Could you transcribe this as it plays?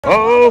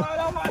Oh.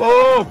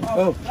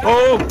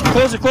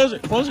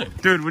 Close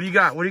it. Dude, what do you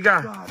got?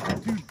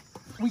 God, dude,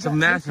 It's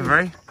massive,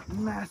 right?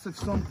 Massive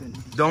something.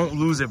 Don't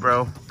lose it,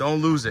 bro.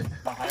 Don't lose it.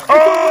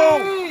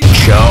 Oh!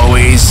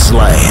 Joey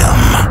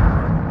Slam.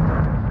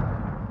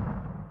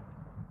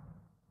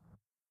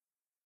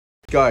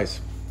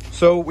 Guys,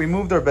 so we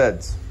moved our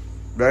beds,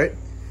 right?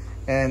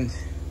 And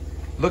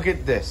look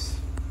at this.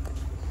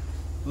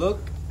 Look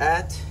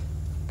at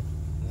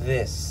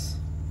this.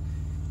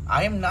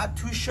 I am not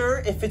too sure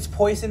if it's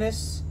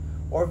poisonous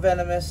or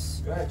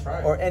venomous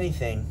or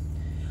anything.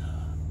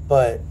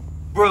 But,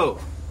 bro,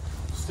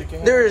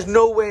 there is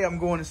no way I'm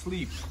going to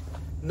sleep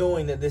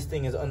knowing that this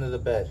thing is under the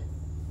bed.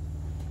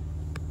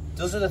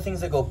 Those are the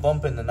things that go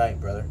bump in the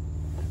night, brother.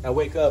 I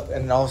wake up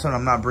and all of a sudden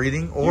I'm not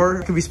breathing, or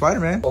it could be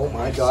Spider-Man. Oh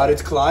my God,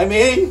 it's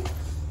climbing.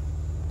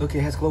 Look, it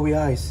has glowy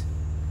eyes.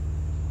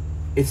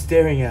 It's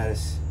staring at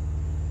us.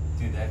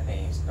 Dude, that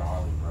thing is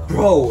gnarly, bro.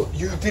 Bro,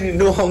 you didn't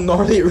know how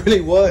gnarly it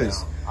really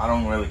was. No, I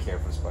don't really care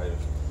for spiders.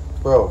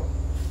 Bro,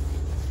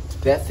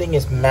 that thing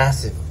is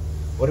massive.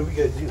 What are we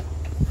gonna do?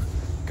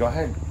 Go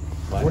ahead.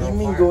 What do you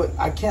mean go?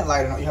 I can't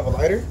light it. You have a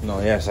lighter? No,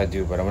 yes, I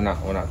do, but we're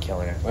not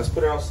killing it. Let's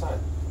put it outside.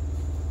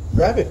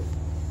 Grab it.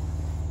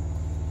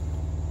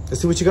 Let's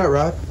see what you got,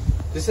 Rod.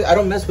 I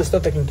don't mess with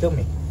stuff that can kill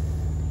me.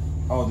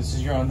 Oh, this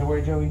is your underwear,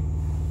 Joey?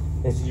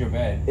 This is your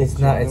bed. It's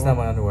not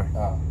my underwear.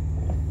 Oh.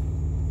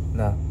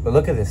 No, but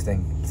look at this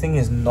thing. This thing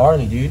is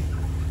gnarly, dude.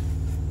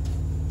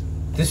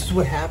 This is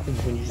what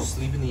happens when you just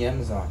sleep in the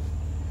Amazon.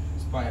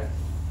 Spider.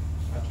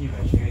 Aqui,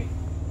 velho, chega aí.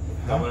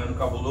 Tamanho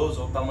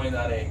cabuloso ou tamanho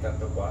da areia que tá no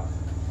teu quarto?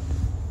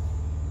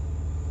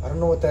 I don't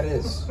know what that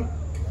is.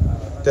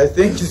 That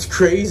thing is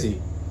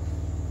crazy.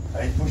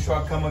 Aí puxou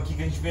a cama aqui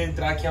que a gente veio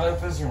entrar aqui, ela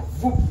fez assim, ó.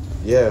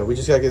 Yeah, we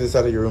just gotta get this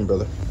out of your room,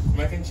 brother.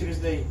 Como é que a gente tira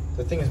isso daí?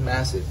 That thing is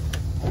massive.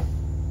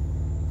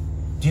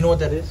 Do you know what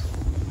that is?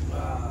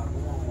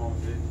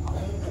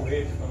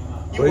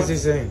 What is he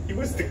saying? He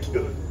wants to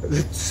kill it.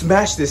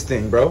 Smash this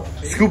thing, bro.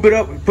 Scoop it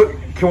up.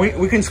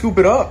 We can scoop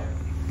it up.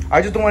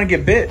 I just don't want to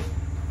get bit.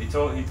 He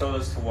told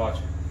us to watch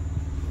it.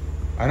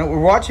 I know, we're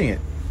watching it.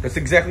 That's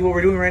exactly what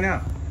we're doing right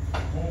now.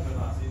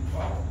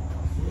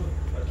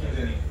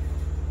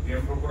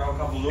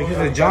 Because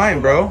of the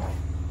giant, bro.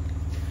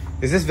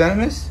 Is this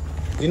venomous?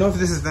 Do you know if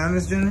this is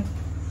venomous, Junior?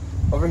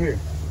 Over here.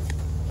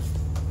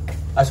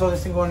 I saw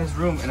this thing go in his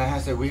room, and I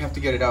said we have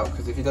to get it out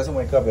because if he doesn't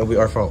wake up, it'll be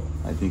our fault.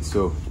 I think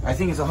so. I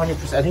think it's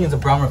 100%. I think it's a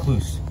brown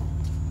recluse.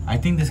 I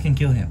think this can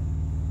kill him.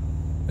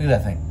 Look at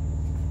that thing.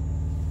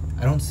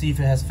 I don't see if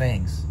it has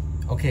fangs.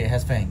 Okay, it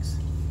has fangs.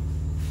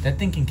 That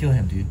thing can kill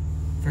him, dude,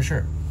 for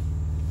sure.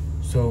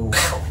 So.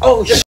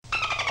 Oh shit!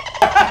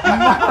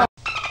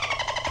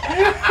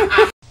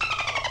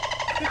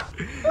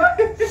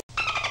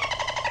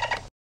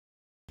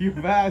 You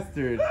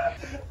bastard.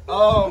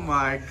 Oh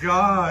my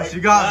gosh.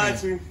 You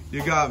got me.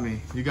 You got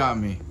me. You got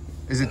me.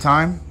 Is it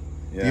time?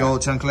 Yeah. The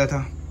old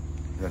chancleta?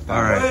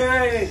 All right.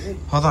 Hey.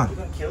 Hold on. You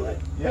gonna kill it?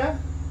 Yeah.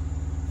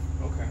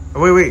 Okay.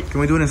 Oh, wait. Can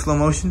we do it in slow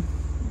motion?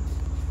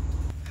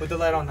 Put the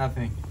light on that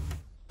thing.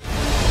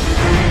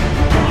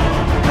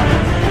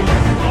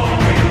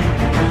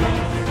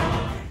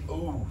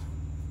 Ooh.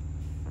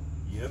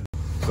 Yep.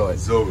 Go ahead.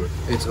 It's over.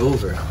 It's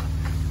over.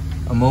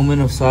 A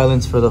moment of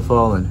silence for the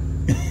fallen.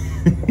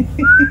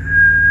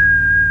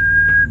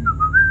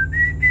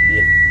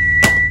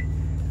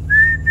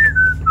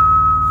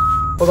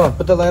 Hold on,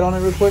 put the light on it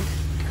real quick.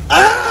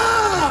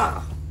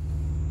 Ah!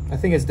 I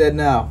think it's dead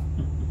now.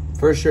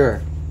 For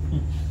sure.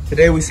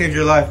 Today we saved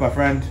your life, my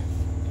friend.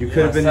 You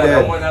could have been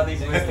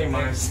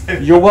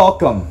dead. You're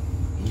welcome.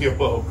 You're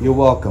welcome. You're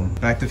welcome.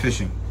 Back to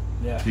fishing.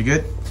 Yeah. You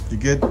good? You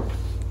good?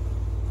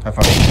 High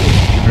five.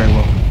 You're very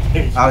welcome.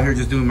 Out here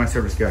just doing my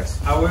service, guys.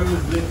 I will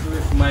live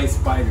with my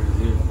spiders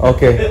here.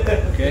 Okay.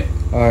 Okay?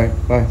 Alright,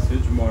 bye. See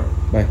you tomorrow.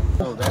 Bye.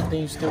 Oh, that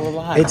thing's still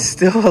alive. It's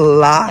still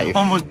alive.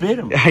 Almost bit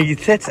him.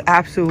 That's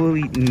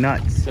absolutely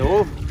nuts.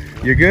 So,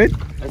 You're good?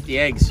 that's the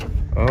eggs.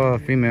 Oh,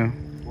 female.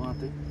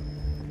 Want it?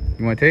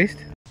 You want to taste?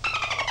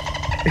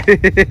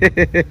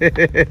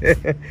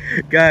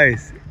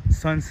 Guys,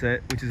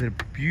 sunset, which is a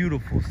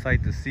beautiful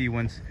sight to see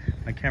once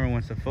my camera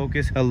wants to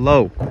focus.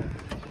 Hello.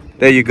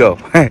 There you go.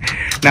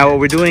 Now what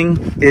we're doing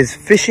is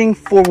fishing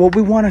for what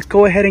we want to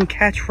go ahead and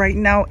catch right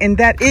now, and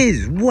that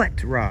is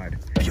what, Rod?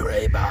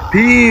 Piraiba.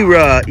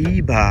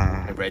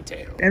 And red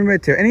tail. And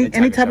red tail.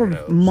 Any type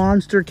of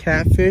monster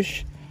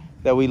catfish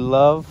that we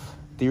love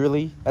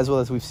dearly, as well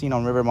as we've seen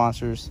on River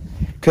Monsters,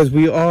 because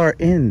we are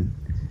in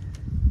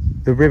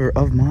the river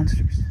of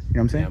monsters. You know what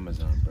I'm saying?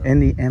 Amazon, bro. In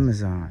the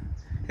Amazon.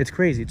 It's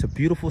crazy. It's a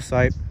beautiful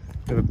sight.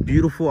 We have a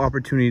beautiful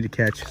opportunity to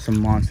catch some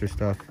monster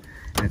stuff,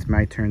 and it's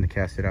my turn to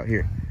cast it out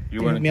here.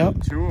 You want to do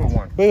 2 or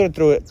 1? We're gonna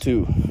throw it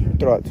 2.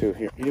 Throw out 2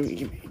 here.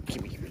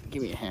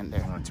 Give me a hand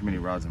there. Oh, too many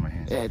rods in my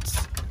hand.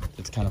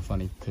 It's kind of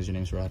funny because your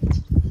name's Rod.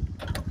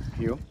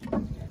 You.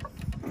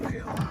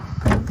 Okay. All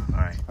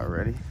right.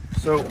 Alrighty.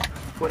 So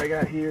what I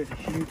got here is a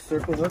huge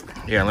circle hook.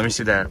 Yeah, let me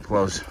see that up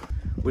close.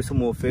 With some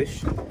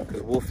wolffish,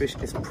 because wolffish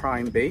is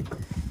prime bait,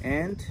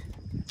 and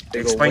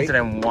explain to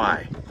them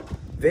why.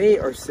 they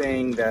are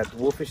saying that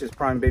wolffish is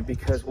prime bait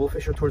because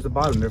wolffish are towards the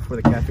bottom, therefore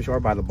the catfish are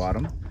by the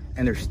bottom,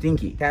 and they're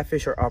stinky.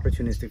 Catfish are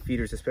opportunistic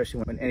feeders,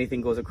 especially when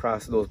anything goes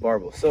across those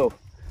barbels. So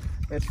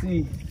let's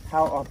see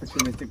how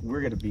opportunistic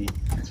we're gonna be.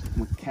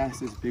 I'm gonna cast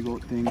this big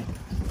old thing back.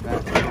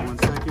 Hold on 1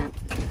 second.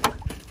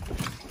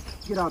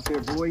 Get out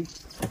there, boy.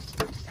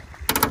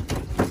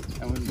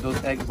 And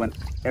those eggs went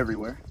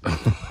everywhere.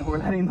 And we're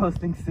letting those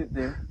things sit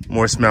there.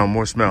 More smell,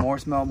 more smell. More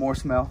smell, more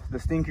smell. The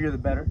stinkier, the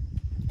better.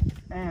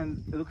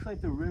 And it looks like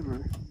the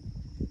river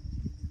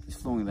is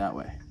flowing that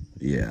way.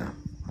 Yeah,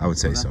 I would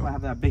say That's so. why I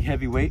have that big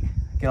heavy weight.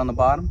 Get on the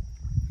bottom.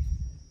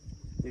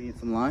 Get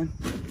some line.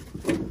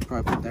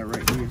 Probably put that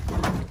right here.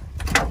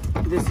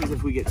 This is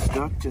if we get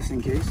stuck, just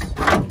in case.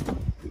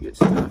 If we get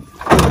stuck,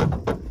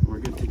 we're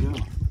good to go.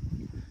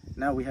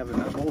 Now we have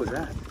another. What was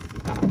that?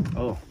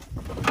 Oh.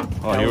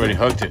 Oh, he already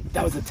hooked it.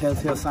 That was a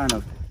telltale sign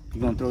of,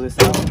 you gonna throw this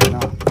out? No.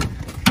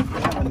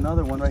 We have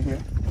another one right here.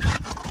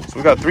 So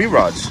we got 3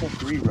 rods.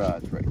 3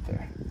 rods right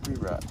there. 3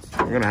 rods.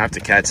 We're gonna have to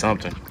catch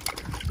something.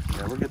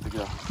 Yeah, we're good to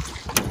go.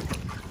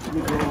 Let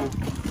me go.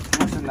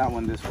 I'll send that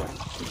one this way.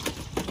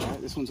 All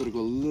right, this one's gonna go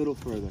a little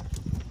further.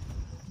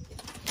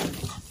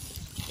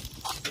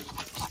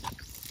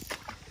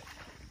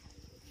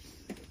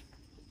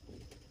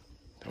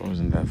 That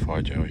wasn't that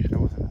far, Joey. That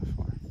wasn't that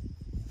far.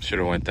 Should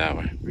have went that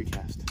way.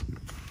 Recast.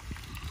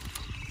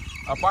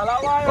 Oh!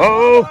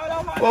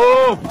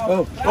 Oh!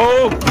 Oh!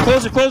 Oh!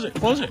 Close it, close it,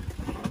 close it.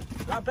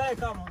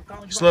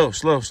 Slow,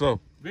 slow, slow.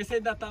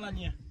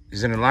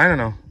 Is it in line or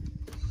no?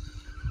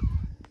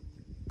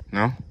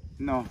 No?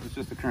 No, it's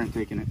just the current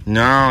taking it.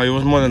 Não, it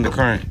was more than the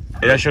current.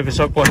 Ele achou que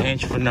só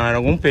corrente. Não, era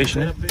algum peixe,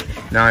 né?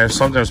 No,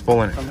 something was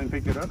pulling it. Something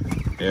picked it up?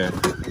 Yeah.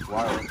 It's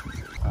wild.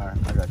 All right,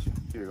 I got you.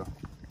 Here you go.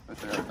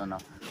 That's it, done now.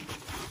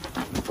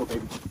 Let's go,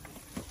 baby.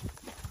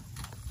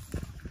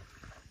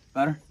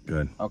 Better?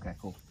 Good. Okay,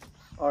 cool.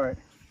 All right.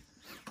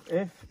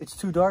 If it's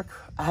too dark,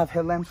 I have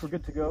headlamps. We're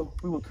good to go.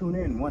 We will tune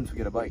in once we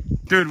get a bite.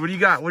 Dude, what do you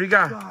got? What do you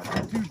got?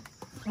 God, dude,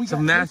 we It's a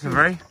got massive,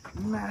 right?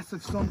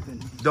 Massive something.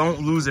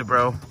 Don't lose it,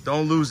 bro.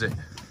 Don't lose it.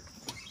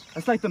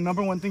 That's like the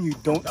 #1 thing you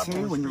don't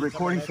say when you're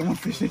recording someone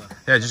fishing.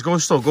 Yeah, just go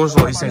slow. Go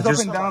slow. He's saying He's up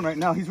just. and down right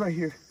now. He's right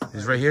here.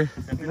 He's right here.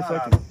 In a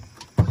second.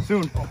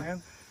 Soon.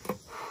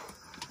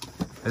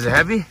 Is it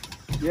heavy?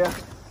 Yeah.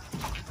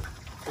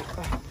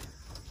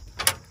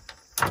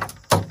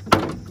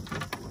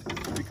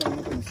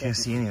 Can't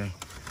see anything.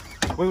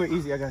 Wait,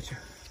 easy. I got you.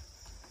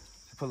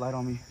 Put light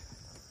on me.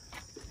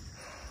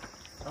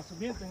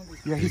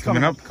 Yeah, he's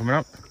Coming up. Coming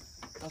up.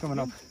 Coming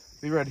up.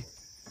 Be ready.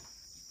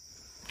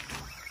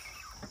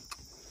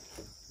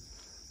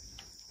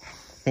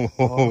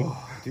 Oh,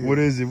 what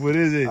is it? What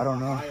is it? I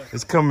don't know.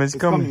 It's coming. It's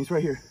coming. He's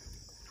right here.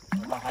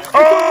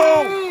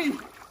 Oh!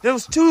 There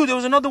was 2. There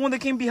was another one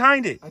that came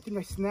behind it. I think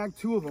I snagged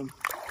 2 of them.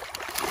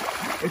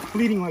 It's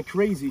bleeding like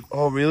crazy.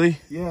 Oh, really?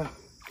 Yeah.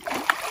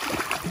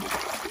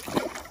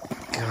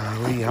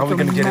 Golly, how are we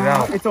going to get it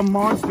out? It's a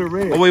monster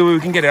rig. Oh, wait, we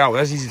can get it out.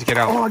 That's easy to get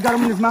out. Oh, I got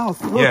him in his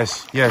mouth. Look.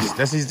 Yes,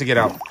 that's easy to get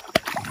out.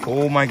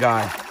 Oh, my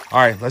God. All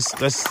right, let's...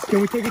 Can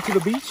we take it to the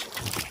beach?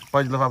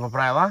 Pode levar pra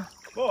praia lá?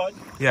 Pode.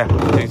 Yeah,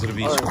 take it to the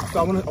beach. All right, so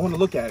I want to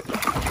look at it.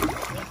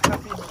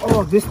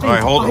 Oh, this thing. All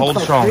right, hold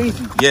like strong.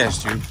 Crazy.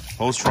 Yes, dude.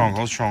 Hold strong,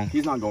 hold strong.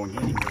 He's not going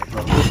anywhere,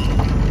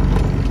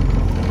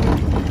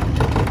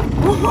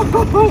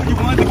 bro. You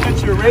wanted to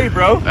catch your ray,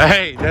 bro.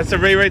 Hey, that's a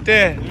ray right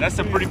there. That's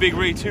a pretty big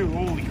ray, too.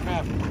 Holy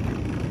crap.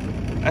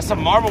 That's a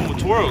marble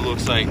Motoro, it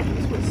looks like.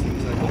 That's what it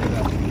seems like. Look at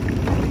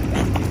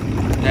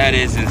that. That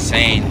is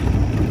insane.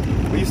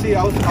 Well, you see,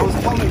 I was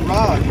telling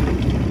Rod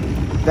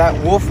that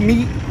wolf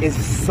meat is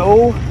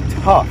so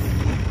tough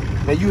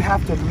that you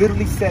have to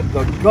literally set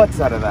the guts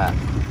out of that.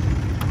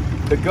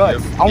 The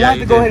guts. Yep. I Yeah, wanted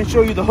to go did. ahead and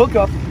show you the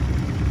hookup,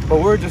 but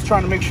we're just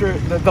trying to make sure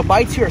that the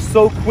bites here are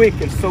so quick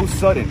and so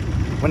sudden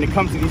when it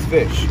comes to these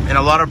fish. And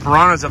a lot of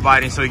piranhas are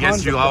biting, so it gets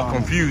Tons you of all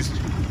piranhas. confused.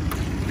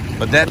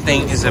 But that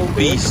thing is a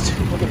beast.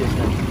 Look at this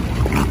thing.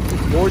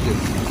 It's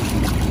gorgeous.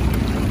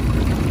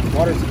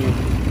 Water skiing.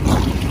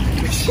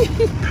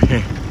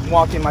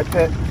 Walking my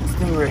pet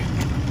stingray.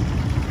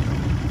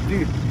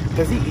 Dude,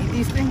 does he eat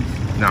these things?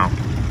 No.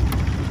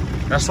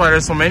 That's why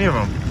there's so many of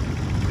them.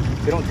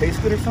 They don't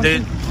taste good or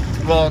something?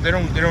 They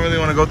don't really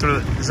want to go through.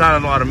 There's not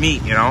a lot of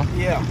meat, you know.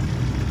 Yeah.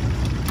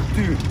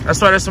 Dude. That's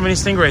why there's so many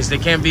stingrays. They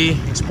can't be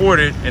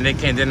exported, and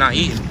they're not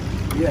eaten.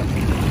 Yeah.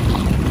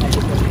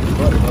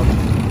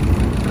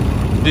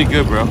 You did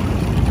good, bro.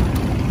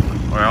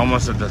 We're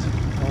almost at the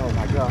Oh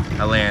my god.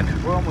 at land.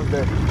 We're almost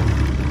there.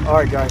 All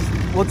right, guys.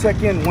 We'll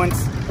check in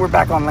once we're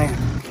back on land.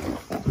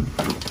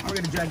 We're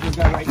gonna drag this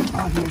guy right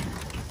on here.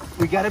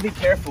 We gotta be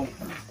careful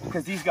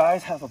because these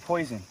guys have a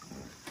poison.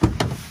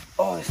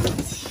 Oh, this thing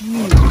is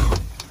huge.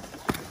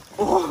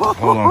 Oh,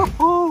 Hold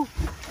on.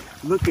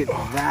 Look at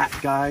that,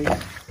 guys.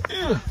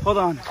 Hold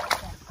on.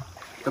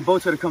 The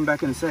boat's gonna come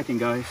back in a second,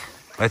 guys.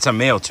 That's a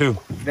male too.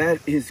 That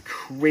is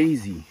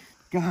crazy.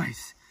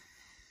 Guys,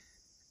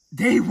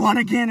 day 1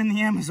 again in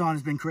the Amazon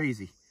has been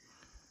crazy.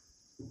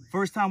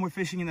 First time we're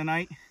fishing in the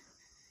night,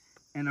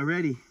 and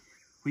already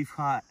we've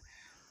caught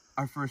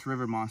our first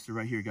river monster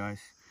right here, guys.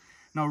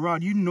 Now,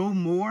 Rod, you know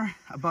more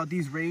about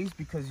these rays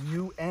because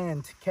you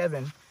and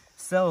Kevin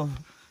sell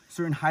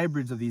certain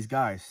hybrids of these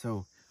guys.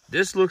 So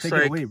this looks take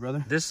like it away,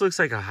 brother. This looks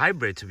like a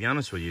hybrid, to be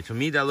honest with you. To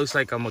me, that looks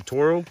like a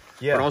Matoro,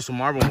 Yeah. but also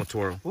marble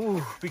Matoro.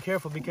 Ooh, be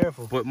careful, be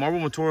careful. But marble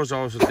Matoros are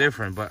also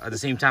different. But at the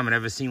same time, I've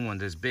never seen one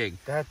this big.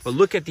 That's... But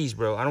look at these,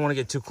 bro. I don't want to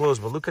get too close,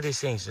 but look at these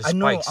things. The I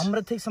know. spikes. I'm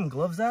gonna take some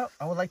gloves out.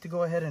 I would like to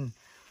go ahead and.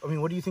 I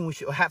mean, what do you think we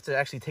should have to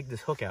actually take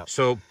this hook out?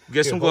 So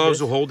get some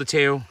gloves. We'll hold the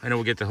tail, and then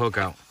we'll get the hook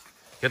out.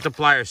 Get the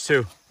pliers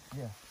too.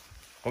 Yeah.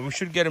 But we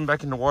should get him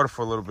back in the water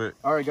for a little bit.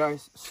 All right,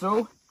 guys.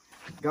 So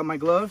got my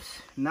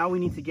gloves. Now we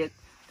need to get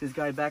this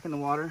guy back in the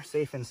water,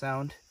 safe and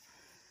sound.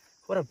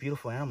 What a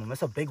beautiful animal.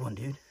 That's a big one,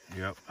 dude.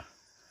 Yep.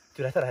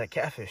 Dude, I thought I had a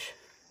catfish.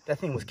 That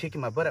thing was kicking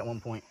my butt at one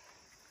point.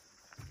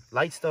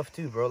 Light stuff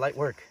too, bro. Light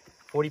work.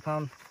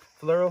 40-pound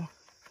fluoro,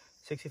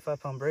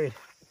 65-pound braid.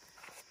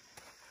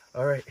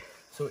 All right.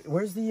 So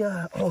where's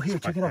the oh, here,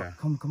 check it out. Yeah.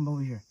 Come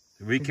over here.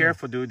 Be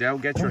careful, dude. That'll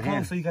get your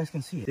hand. So you guys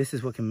can see it. This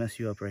is what can mess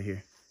you up right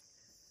here.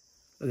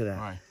 Look at that.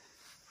 All right.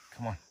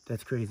 Come on.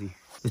 That's crazy.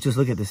 Let's just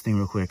look at this thing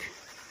real quick.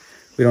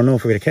 We don't know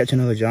if we're gonna catch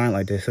another giant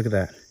like this. Look at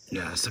that.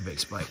 Yeah, that's a big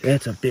spike.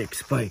 That's a big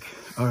spike.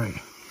 All right.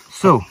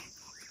 So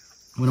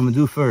what I'm gonna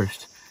do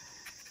first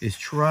is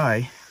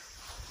try.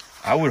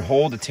 I would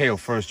hold the tail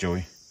first,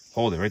 Joey.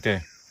 Hold it right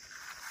there.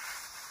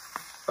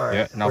 All right.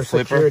 Yeah. Now we're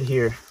flip her. secured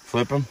here.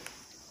 Flip him.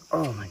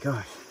 Oh my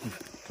gosh.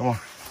 Come on.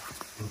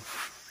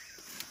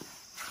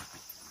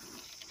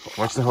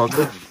 Watch the hook.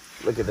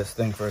 Look at this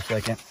thing for a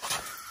second.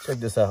 Check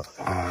this out.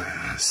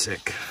 Oh,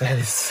 sick. That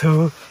is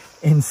so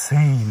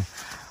insane.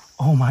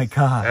 Oh my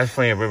god. That's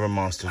funny, a river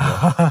monster,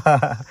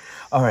 bro.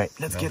 All right,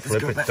 let's get this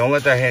flip girl it. back. Don't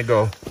let that hand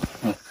go.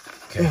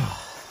 Okay.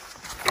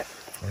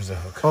 Where's the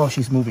hook? Oh,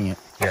 she's moving it.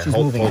 Yeah, she's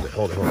hold moving it.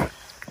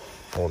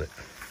 Hold it.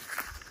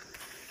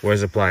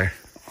 Where's the plier?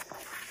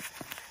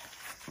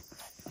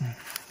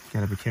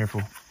 Gotta be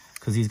careful,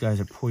 because these guys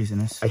are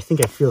poisonous. I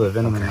think I feel the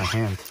venom in my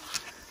hand.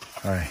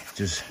 All right,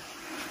 just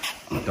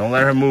don't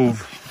let her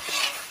move.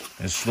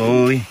 And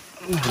slowly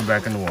put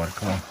back in the water.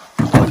 Come on.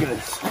 Look at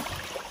this.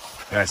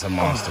 That's a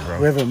monster, bro.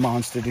 River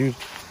monster, dude.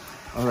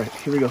 All right,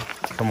 here we go.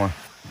 Come on.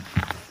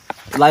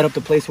 Light up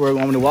the place where I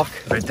want me to walk.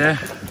 Right there.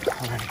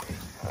 All right.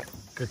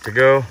 Good to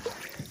go.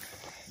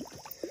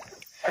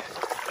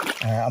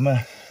 All right, I'm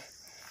gonna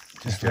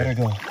just let her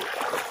go.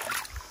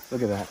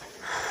 Look at that.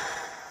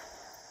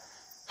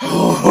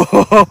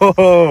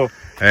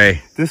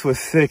 Hey. This was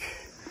sick.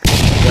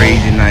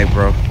 Crazy night,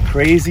 bro.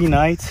 Crazy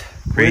night.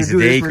 Crazy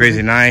day,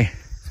 crazy night.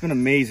 It's been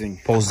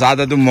amazing.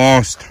 Posada do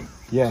Monstro.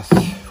 Yes.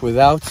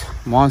 Without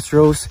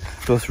Monstros,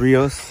 Dos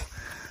Rios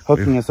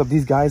hooking us up.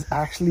 These guys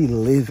actually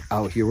live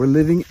out here. We're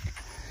living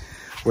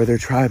where their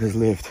tribe has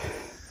lived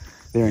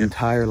their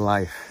entire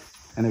life.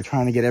 And they're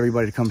trying to get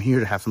everybody to come here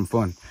to have some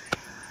fun.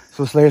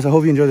 So Slayers, I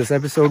hope you enjoyed this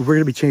episode. We're going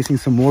to be chasing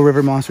some more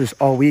river monsters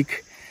all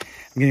week.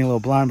 I'm getting a little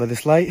blind by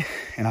this light.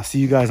 And I'll see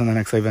you guys on the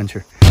next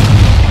adventure.